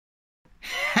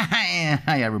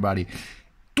Hi everybody.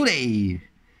 Today,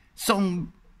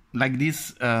 song like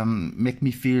this make me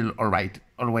feel alright.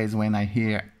 Always when I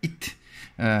hear it,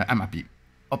 I'm happy.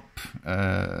 Hope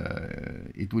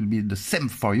it will be the same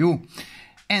for you.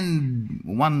 And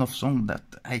one of song that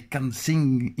I can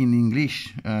sing in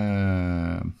English,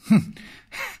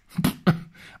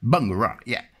 Bangarang,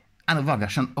 yeah, another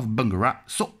version of Bangarang.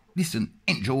 So listen,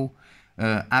 enjoy,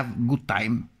 have good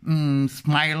time,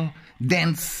 smile,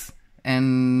 dance,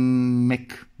 and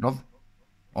make love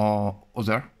or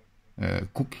other.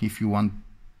 Cook if you want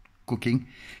cooking,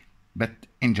 but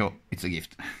enjoy, it's a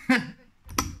gift.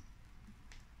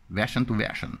 Version to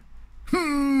version.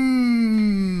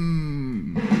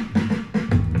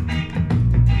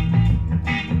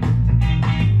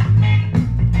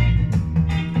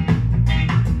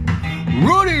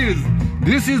 Rudies,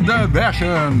 this is the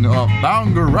version of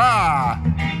Bangarang.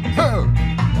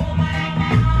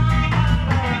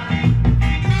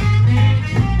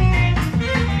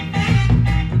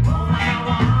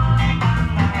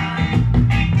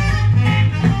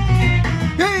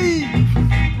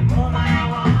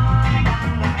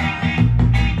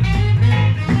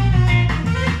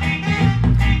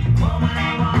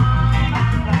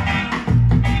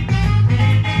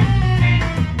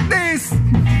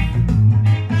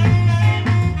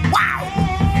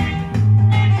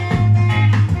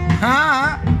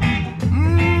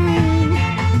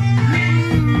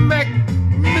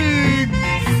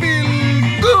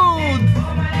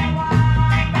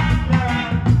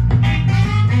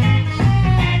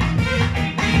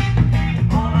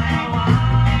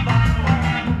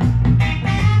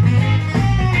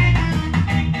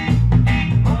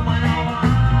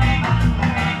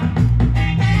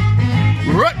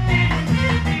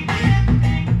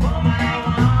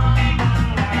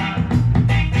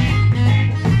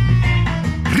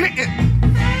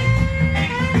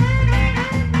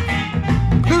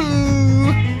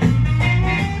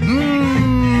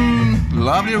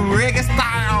 Lovely reggae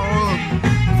style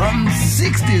from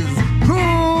 60s.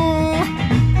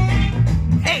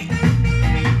 Hey,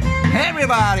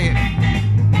 everybody,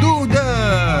 do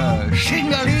the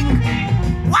shingling.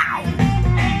 Wow,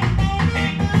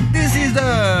 this is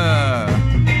the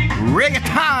reggae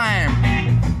time.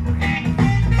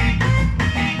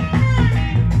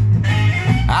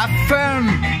 Have fun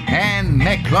and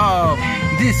make love.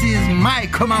 This is my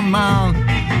commandment.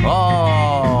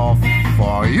 Oh,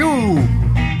 for you.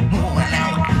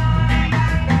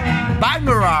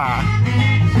 Bangarang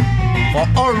for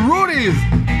all Rudies.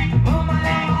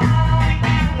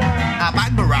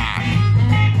 Bangarang,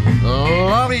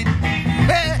 love it.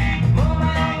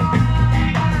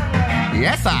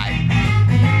 Yes, I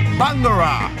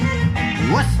Bangarang.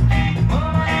 What?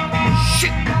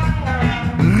 Shit.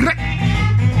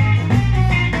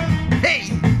 Hey.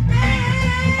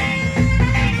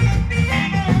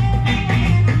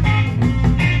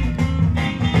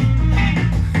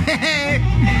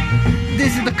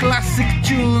 This is the classic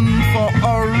tune for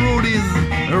all Rudies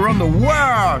around the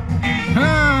world.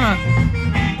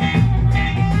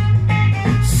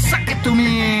 Suck it to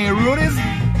me, Rudies.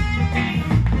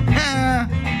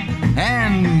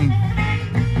 And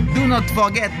do not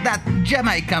forget that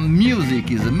Jamaican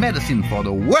music is a medicine for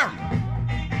the world.